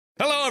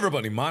Hello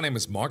everybody, my name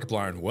is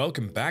Markiplier and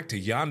welcome back to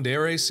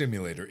Yandere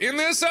Simulator. In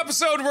this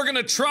episode, we're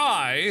gonna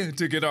try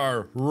to get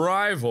our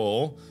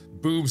rival,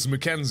 Boobs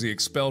Mackenzie,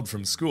 expelled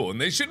from school.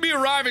 And they should be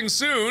arriving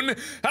soon.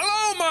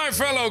 Hello, my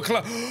fellow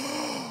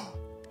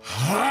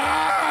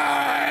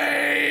Hi!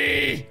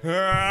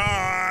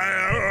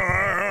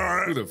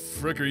 Who the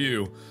frick are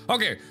you?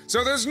 Okay,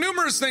 so there's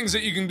numerous things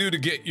that you can do to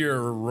get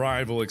your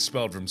rival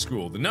expelled from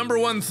school. The number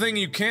one thing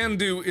you can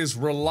do is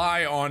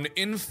rely on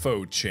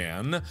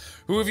InfoChan,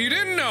 who, if you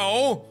didn't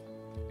know,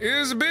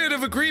 is a bit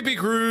of a creepy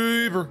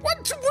creeper.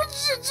 What's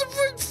it's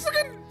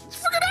freaking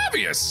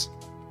obvious.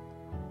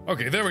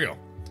 Okay, there we go.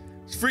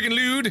 It's freaking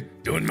lewd.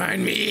 Don't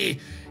mind me.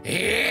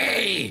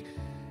 Hey,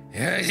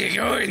 how's it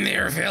going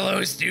there,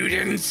 fellow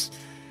students?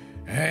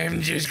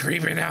 I'm just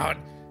creeping out.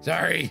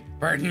 Sorry,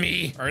 pardon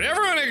me. All right,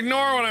 everyone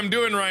ignore what I'm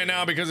doing right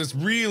now because it's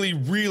really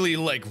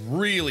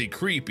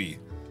creepy.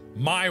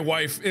 My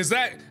wife, is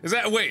that,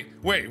 wait,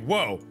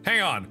 whoa, hang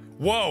on.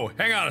 Whoa,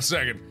 hang on a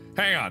second.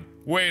 Hang on,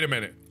 wait a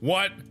minute.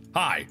 What?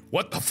 Hi,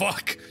 what the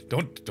fuck?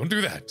 Don't do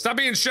that. Stop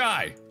being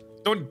shy.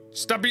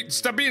 Stop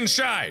being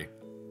shy.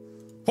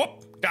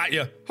 Whoop, got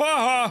ya. Ha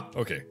ha.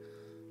 Okay.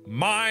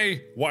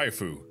 My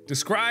waifu,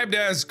 described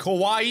as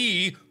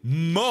kawaii,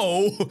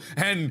 mo,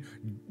 and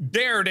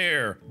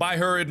dare by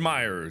her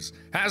admirers,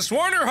 has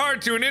sworn her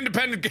heart to an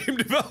independent game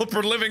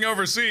developer living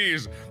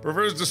overseas,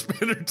 prefers to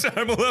spend her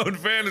time alone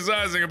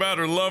fantasizing about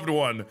her loved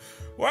one.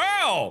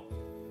 Wow!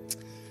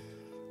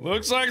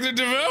 Looks like the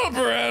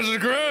developer has a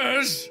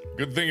crush.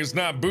 Good thing it's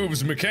not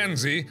Boobs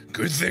Mackenzie.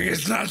 Good thing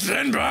it's not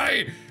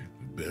Senpai.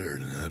 Better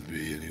not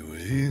be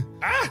anyway.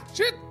 Ah,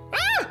 shit!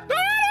 Ah! No!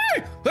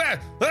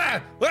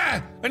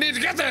 I need to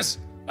get this!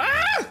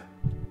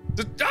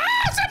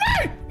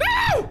 Senpai!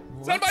 No!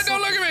 Senpai, don't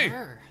look at me!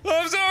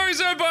 I'm sorry,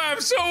 Senpai,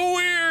 I'm so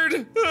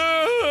weird!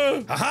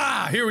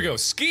 Aha! Here we go,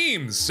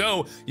 schemes!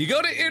 So, you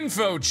go to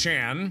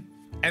InfoChan,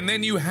 and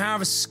then you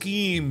have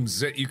schemes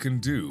that you can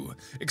do.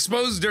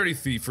 Expose dirty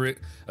thief for it,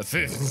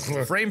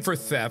 frame for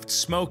theft,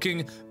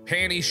 smoking,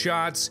 panty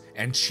shots,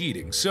 and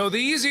cheating. So the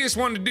easiest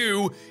one to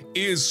do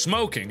is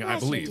smoking, I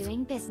believe.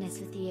 Doing business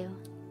with you.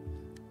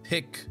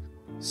 Pick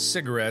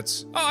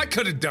cigarettes. Oh, I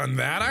could have done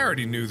that. I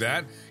already knew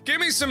that. Give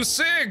me some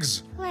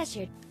cigs.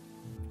 Pleasure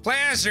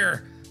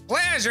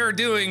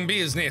doing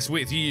business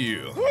with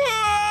you.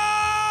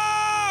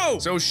 Whoa!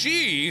 So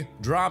she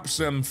drops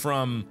them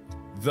from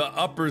the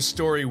upper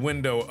story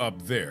window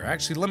up there.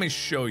 Actually, let me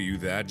show you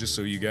that just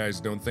so you guys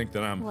don't think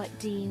that I'm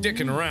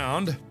dicking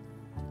around.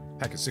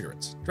 Pack of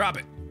cigarettes. Drop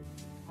it.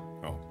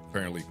 Oh,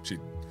 apparently she...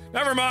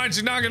 Never mind,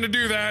 she's not gonna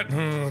do that.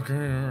 Okay,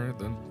 alright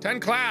then. 10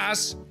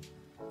 class.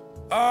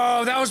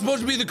 Oh, that was supposed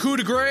to be the coup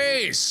de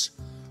grace.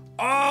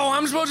 Oh,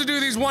 I'm supposed to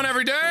do these one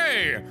every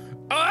day.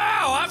 Oh,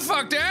 I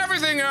fucked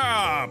everything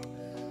up.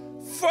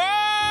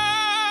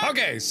 Fuck!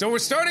 Okay, so we're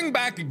starting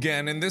back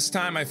again, and this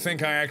time I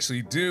think I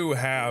actually do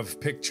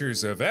have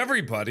pictures of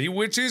everybody,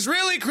 which is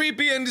really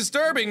creepy and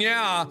disturbing,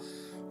 yeah.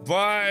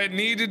 But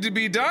needed to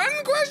be done?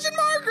 Question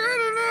mark? I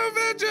don't know if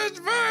that's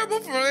just viable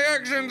for the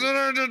actions that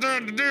I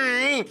decided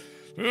to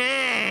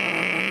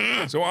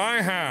do. So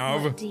I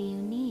have... What do you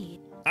need?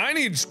 I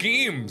need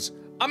schemes.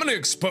 I'm gonna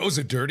expose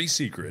a dirty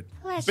secret.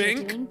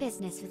 Pleasure doing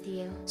business with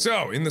you.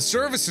 So, in the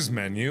services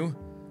menu,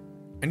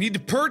 I need to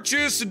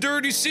purchase a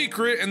dirty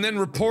secret and then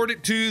report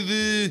it to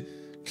the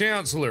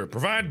counselor.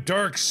 Provide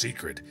dark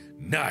secret.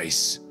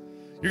 Nice.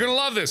 You're gonna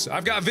love this.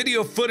 I've got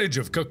video footage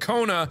of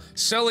Kokona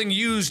selling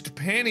used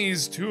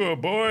panties to a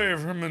boy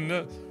from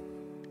a...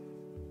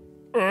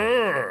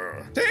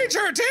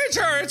 Teacher,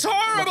 it's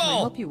horrible! What can I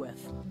help you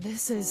with?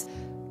 This is...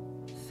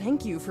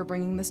 Thank you for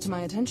bringing this to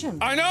my attention.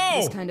 I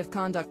know! This kind of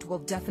conduct will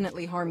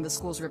definitely harm the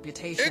school's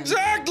reputation.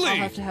 Exactly! I'll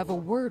have to have a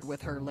word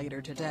with her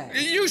later today.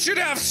 You should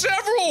have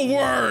several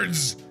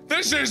words!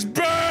 This is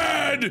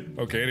bad!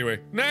 Okay, anyway,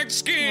 next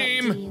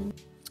scheme!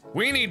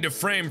 We need to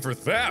frame for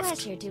theft.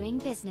 Pleasure doing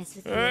business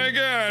with you. I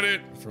got it.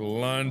 For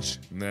lunch,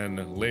 and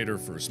then later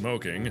for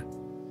smoking.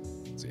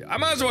 Let's see, I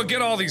might as well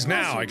get all these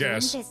now, I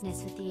guess. Doing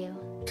business with you.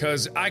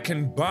 Cause I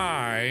can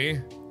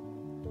buy...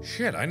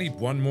 Shit, I need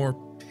one more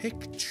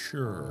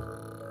picture.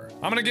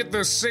 I'm gonna get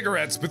the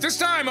cigarettes, but this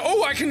time,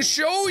 oh, I can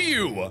show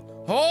you!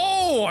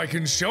 Oh, I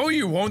can show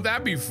you, won't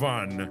that be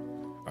fun?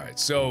 All right,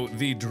 so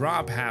the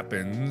drop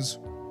happens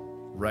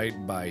right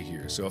by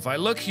here. So if I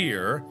look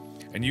here,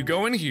 and you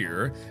go in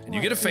here, and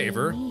you get a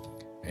favor,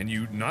 and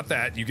you, not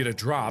that, you get a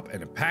drop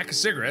and a pack of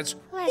cigarettes,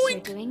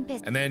 boink,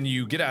 and then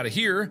you get out of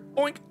here,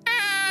 boink,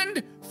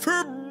 and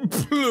for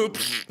bloop.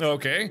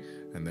 Okay,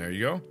 and there you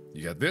go.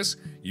 You got this,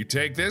 you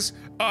take this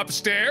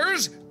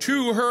upstairs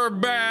to her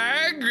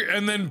bag,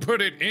 and then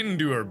put it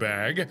into her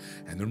bag,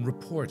 and then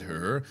report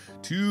her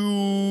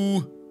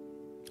to...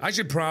 I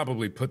should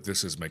probably put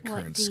this as my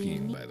current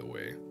scheme, by the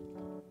way.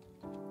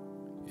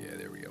 Yeah,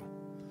 there we go.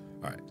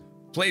 Alright.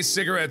 Place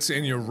cigarettes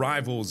in your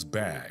rival's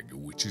bag,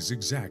 which is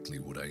exactly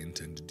what I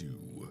intend to do.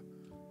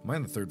 Am I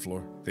on the third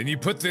floor? Then you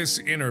put this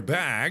in her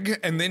bag,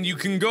 and then you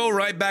can go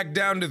right back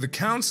down to the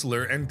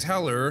counselor and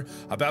tell her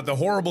about the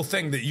horrible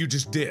thing that you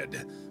just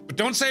did. But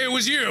don't say it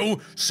was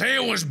you. Say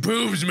it was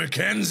Boobs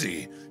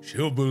Mackenzie.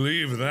 She'll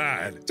believe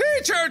that.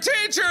 Teacher,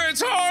 teacher,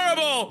 it's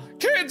horrible.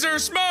 Kids are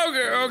smoking.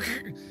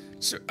 Okay.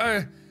 So,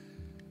 I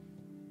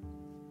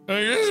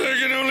guess I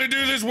can only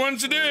do this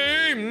once a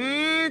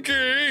day.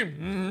 Okay.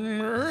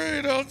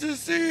 Alright, I'll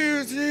just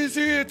see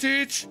you,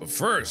 teach. But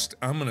first,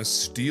 I'm gonna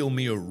steal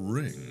me a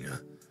ring.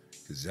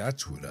 Because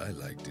that's what I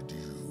like to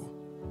do.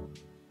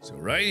 So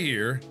right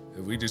here,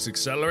 if we just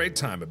accelerate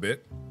time a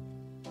bit.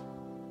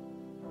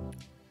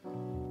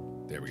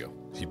 There we go.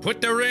 You put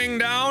the ring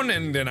down,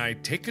 and then I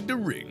take the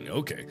ring.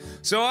 Okay.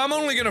 So I'm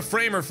only gonna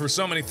frame her for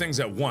so many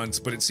things at once,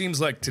 but it seems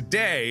like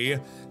today,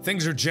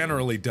 things are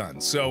generally done.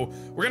 So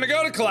we're gonna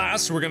go to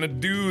class, we're gonna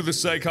do the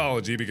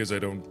psychology because I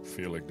don't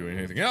feel like doing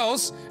anything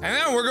else, and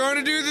then we're going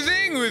to do the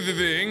thing with the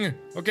thing.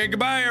 Okay,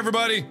 goodbye,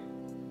 everybody.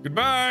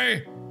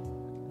 Goodbye.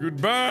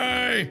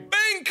 Goodbye.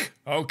 Bink!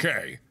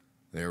 Okay.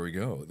 There we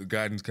go. The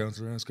guidance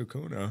counselor asked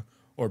Kokona.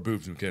 Or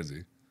Boobs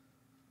Mackenzie.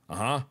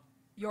 Uh-huh.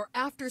 Your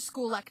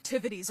after-school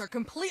activities are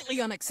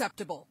completely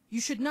unacceptable. You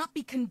should not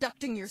be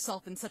conducting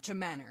yourself in such a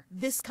manner.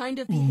 This kind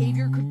of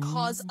behavior could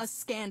cause a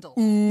scandal.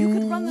 You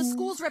could run the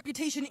school's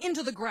reputation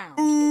into the ground.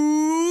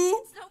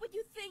 It's not what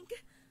you think.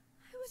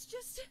 I was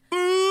just...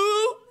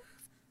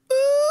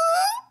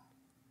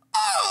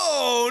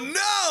 Oh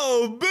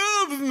no!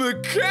 Boobs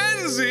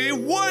Mackenzie,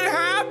 what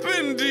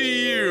happened to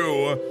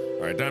you?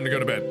 Alright, time to go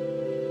to bed.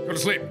 Go to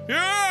sleep.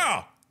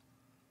 Yeah!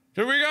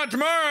 So we got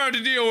tomorrow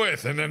to deal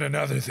with, and then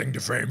another thing to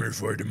frame her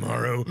for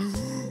tomorrow.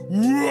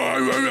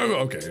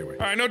 Okay, anyway.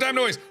 Alright, no time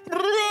to waste.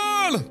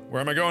 Where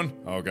am I going?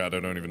 Oh god,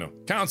 I don't even know.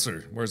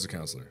 Counselor. Where's the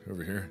counselor?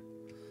 Over here.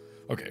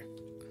 Okay.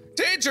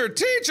 Teacher!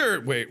 Teacher!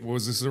 Wait,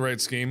 was this the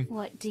right scheme?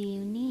 What do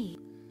you need?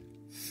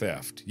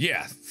 Theft.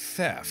 Yeah,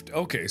 theft.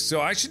 Okay,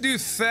 so I should do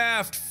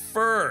theft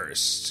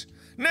first.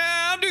 Nah,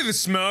 I'll do the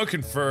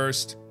smoking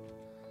first.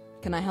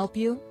 Can I help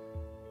you?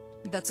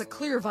 That's a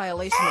clear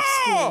violation of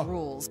school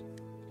rules.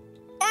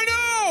 I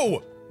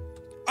know!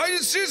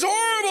 She's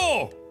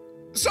horrible!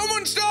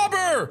 Someone stop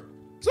her!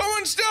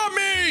 Someone stop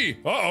me!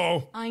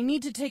 Uh-oh. I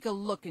need to take a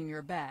look in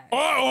your bag.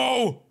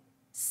 Uh-oh!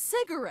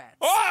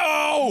 Cigarettes!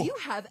 Uh-oh! You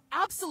have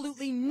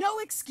absolutely no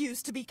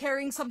excuse to be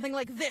carrying something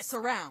like this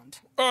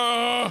around. Huh?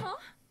 I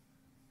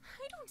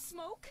don't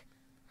smoke.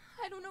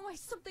 I don't know why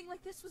something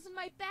like this was in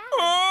my bag.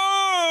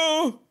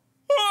 Oh!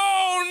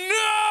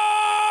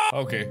 Oh no!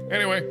 Okay,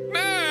 anyway,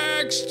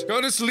 next!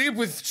 Go to sleep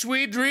with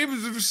sweet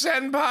dreams of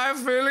senpai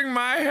filling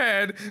my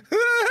head.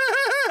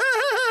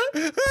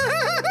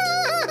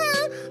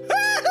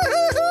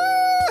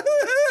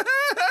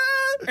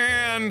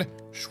 And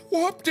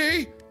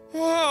Swapty.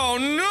 Oh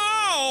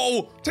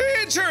no!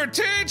 Teacher,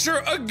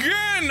 teacher,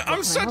 again!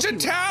 I'm such a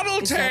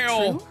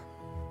tattletale!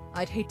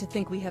 I'd hate to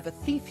think we have a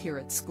thief here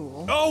at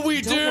school. Oh,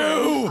 we Don't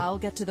do! worry, I'll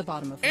get to the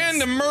bottom of this. And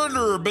a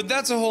murderer, but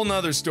that's a whole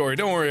nother story.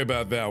 Don't worry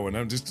about that one.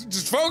 I'm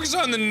just focus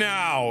on the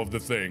now of the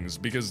things,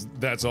 because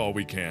that's all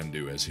we can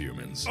do as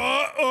humans.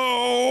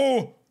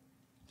 Uh-oh!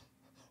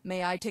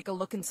 May I take a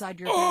look inside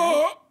your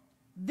bag?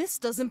 This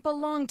doesn't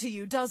belong to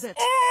you, does it?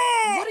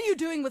 What are you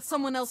doing with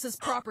someone else's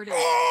property? I'm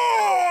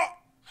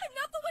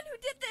not the one who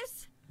did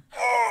this. I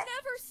would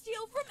never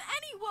steal from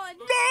anyone.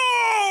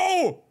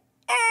 No!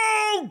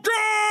 Oh,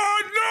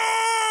 God,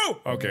 no!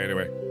 Okay,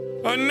 anyway.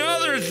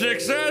 Another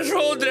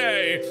successful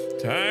day.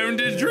 Time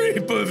to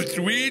dream of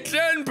sweet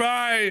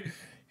senpai.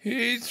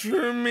 It's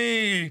for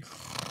me.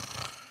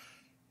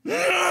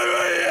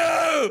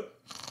 It's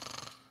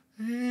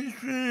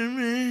for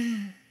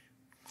me.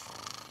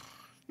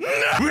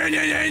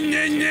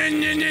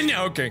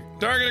 Okay,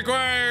 target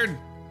acquired.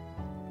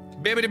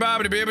 Bibbidi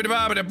bobbidi bibbidi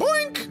bobbidi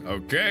boink!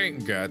 Okay,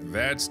 got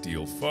that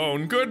steel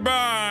phone.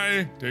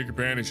 Goodbye! Take a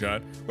panty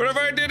shot. What if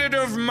I did it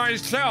of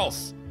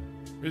myself?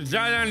 Is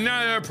that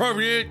another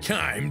appropriate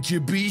time to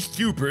be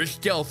super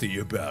stealthy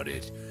about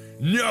it?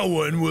 No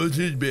one will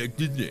suspect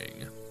a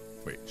thing.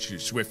 Wait,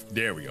 she's swift.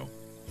 There we go.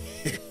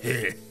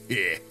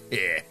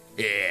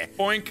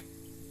 Boink.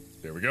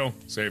 There we go.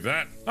 Save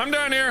that. I'm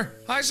done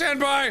here. Hi,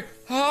 senpai.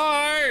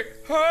 Hi.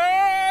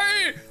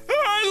 Hi.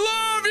 I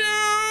love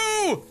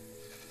you.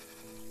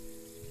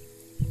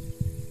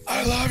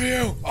 I love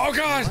you! Oh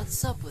god!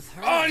 What's up with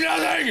her? Oh,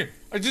 nothing!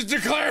 I just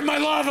declared my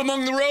love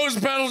among the rose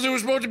petals. It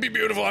was supposed to be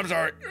beautiful, I'm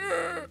sorry.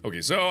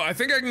 Okay, so I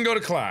think I can go to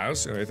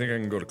class, and I think I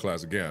can go to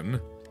class again.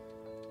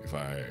 If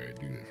I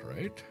do this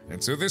right.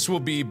 And so this will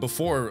be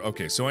before,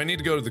 okay, so I need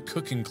to go to the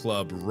cooking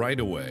club right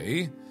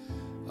away.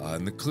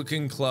 And the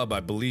cooking club,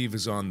 I believe,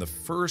 is on the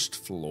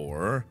first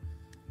floor,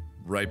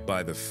 right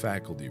by the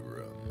faculty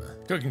room.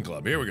 Cooking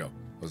club, here we go.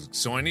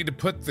 So I need to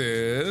put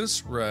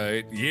this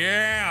right,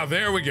 yeah,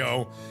 there we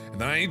go.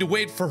 And then I need to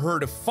wait for her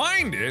to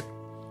find it,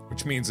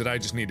 which means that I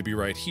just need to be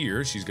right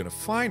here. She's gonna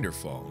find her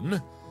phone.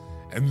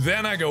 And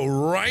then I go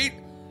right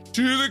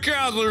to the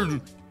counselor.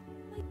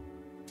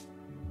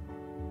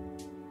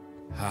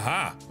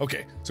 Haha,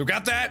 okay, so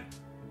got that.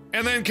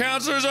 And then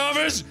counselor's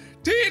office,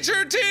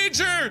 Teacher,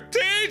 teacher,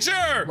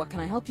 teacher! What can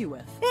I help you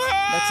with? Whoa!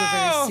 That's a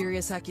very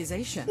serious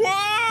accusation. I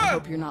What?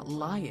 hope you're not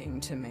lying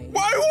to me.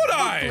 Why would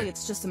Hopefully I?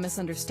 it's just a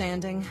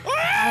misunderstanding.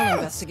 Ah! I'll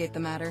investigate the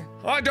matter.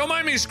 Oh, don't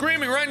mind me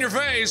screaming right in your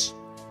face.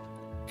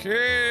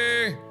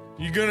 Okay,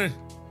 you gonna...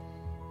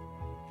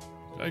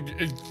 I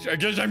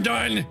guess I'm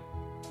done.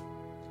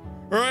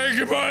 Alright,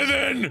 goodbye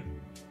then.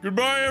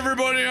 Goodbye,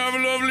 everybody. Have a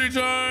lovely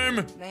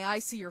time. May I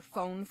see your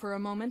phone for a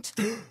moment?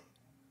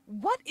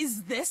 What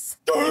is this?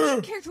 Would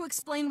you care to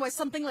explain why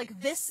something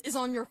like this is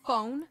on your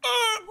phone?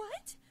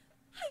 What?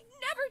 I've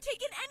never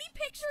taken any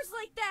pictures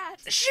like that.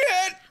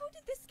 Shit! How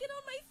did this get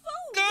on my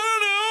phone? I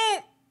don't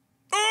know.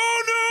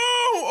 Oh no!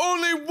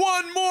 Only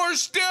one more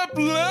step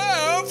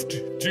left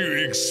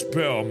to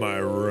expel my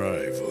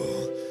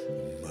rival.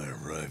 My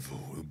rival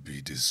will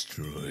be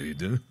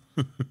destroyed.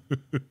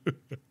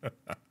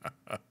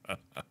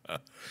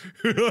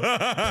 The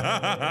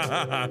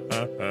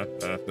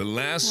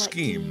last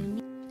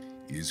scheme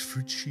is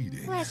for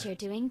cheating. Pleasure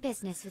doing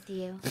business with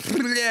you.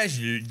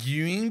 Pleasure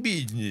doing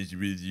business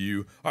with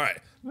you. All right.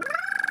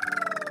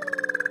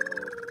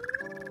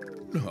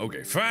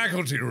 Okay,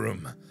 faculty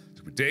room.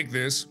 So we take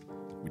this,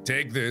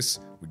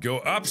 we go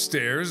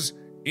upstairs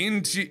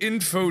into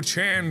Info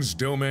Chan's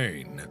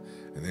domain,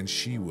 and then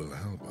she will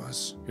help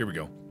us. Here we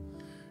go.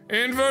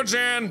 Info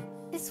Chan.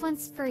 This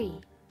one's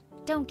free.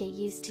 Don't get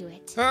used to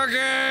it.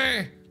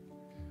 Okay.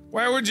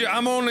 Why would you?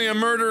 I'm only a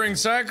murdering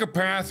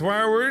psychopath.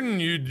 Why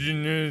wouldn't you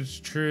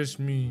just trust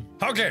me?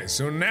 Okay,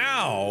 so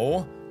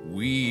now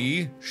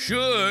we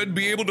should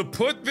be able to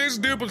put this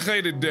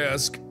duplicated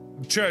desk.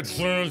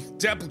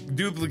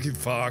 Duplicate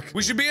fuck.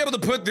 We should be able to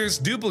put this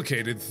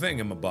duplicated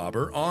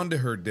thingamabobber onto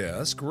her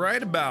desk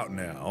right about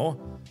now.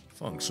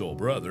 Funk soul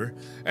brother.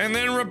 And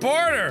then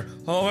report her.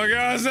 Oh my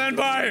god,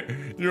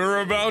 Senpai! You're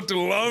about to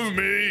love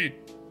me.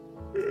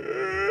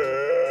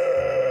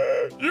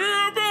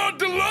 You're about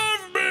to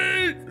love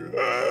me!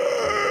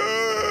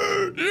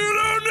 You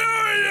don't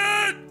know it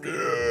yet!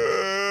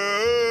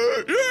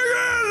 You're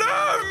gonna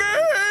love me!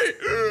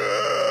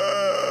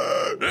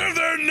 If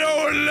there's no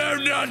one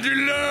left not to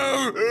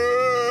love,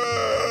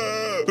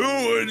 who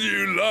would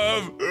you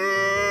love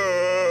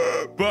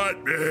but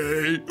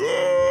me?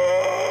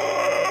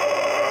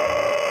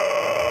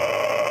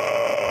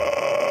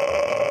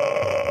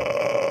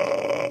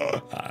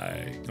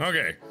 Hi.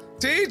 Okay.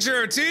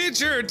 Teacher,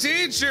 teacher,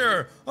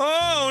 teacher!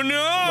 Oh no! What can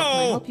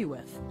I help you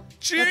with?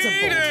 Cheating! That's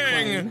a bold claim.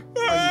 Are you certain?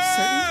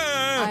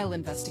 Ah! I'll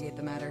investigate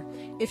the matter.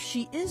 If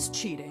she is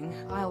cheating,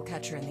 I'll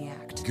catch her in the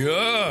act.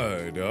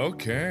 Good,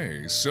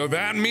 okay. So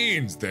that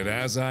means that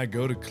as I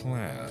go to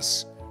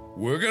class,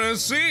 we're gonna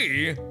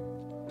see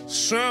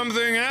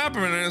something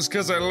happen. And it's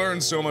because I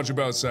learned so much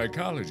about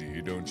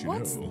psychology, don't you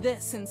What's know?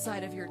 this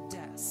inside of your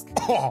desk?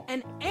 Oh.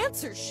 An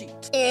answer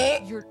sheet.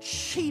 You're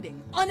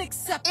cheating.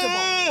 Unacceptable.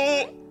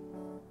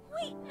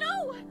 Wait,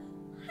 no!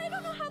 I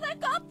don't know how that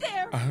got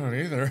there. I don't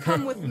either.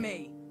 Come with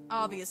me.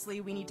 Obviously,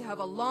 we need to have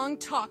a long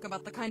talk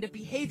about the kind of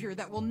behavior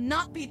that will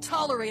not be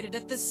tolerated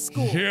at this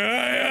school.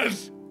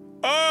 Yes!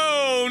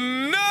 Oh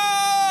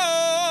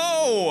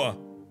no!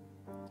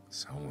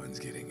 Someone's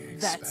getting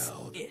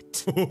expelled. That's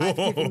it. I've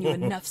given you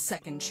enough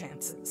second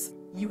chances.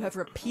 You have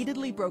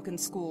repeatedly broken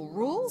school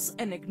rules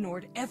and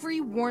ignored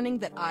every warning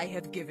that I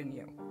have given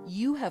you.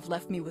 You have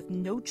left me with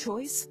no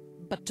choice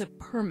but to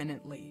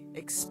permanently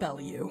expel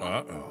you.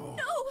 Uh-oh.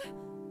 No!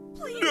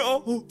 Please!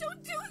 No!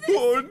 Don't do this!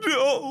 Oh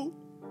no!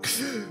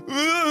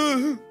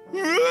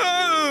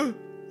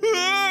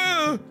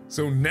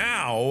 So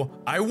now,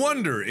 I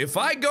wonder if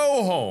I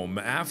go home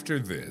after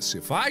this,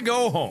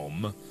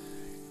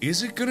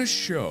 is it gonna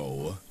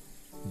show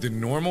the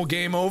normal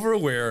game over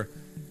where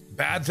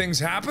bad things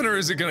happen, or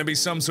is it gonna be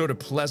some sort of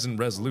pleasant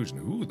resolution?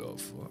 Who the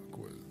fuck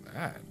was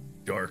that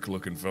dark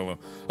looking fellow?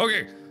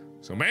 Okay,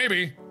 so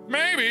maybe.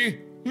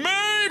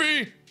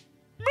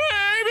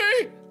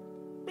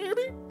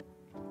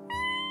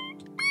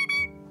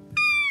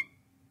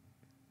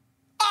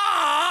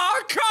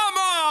 Ah, come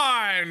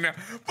on!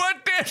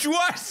 But this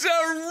was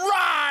a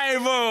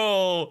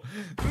rival!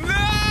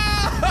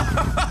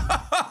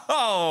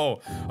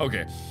 No!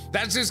 Okay,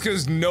 that's just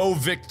because no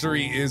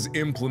victory is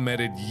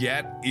implemented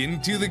yet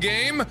into the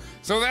game,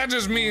 so that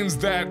just means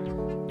that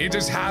it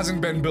just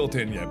hasn't been built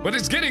in yet, but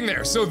it's getting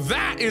there. So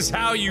that is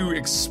how you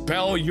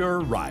expel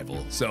your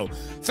rival. So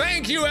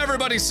thank you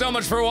everybody so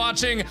much for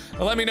watching.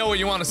 Let me know what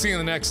you want to see in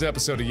the next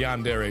episode of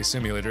Yandere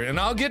Simulator, and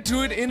I'll get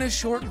to it in a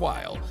short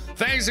while.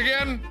 Thanks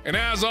again, and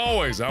as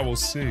always, I will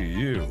see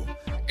you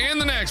in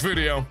the next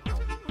video.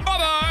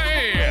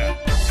 Bye-bye! Oh,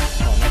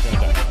 I'm not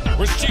gonna die.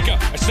 Where's Chica?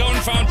 I still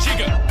haven't found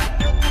Chica.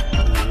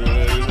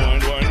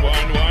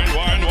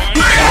 Wine.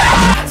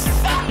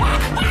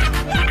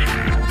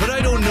 But I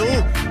don't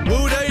know.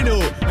 What would I know?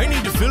 I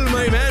need to fill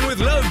my man with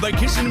love by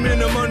kissing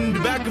him on the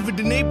back of the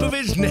nape of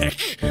his neck.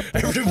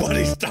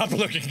 Everybody stop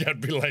looking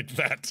at me like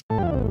that.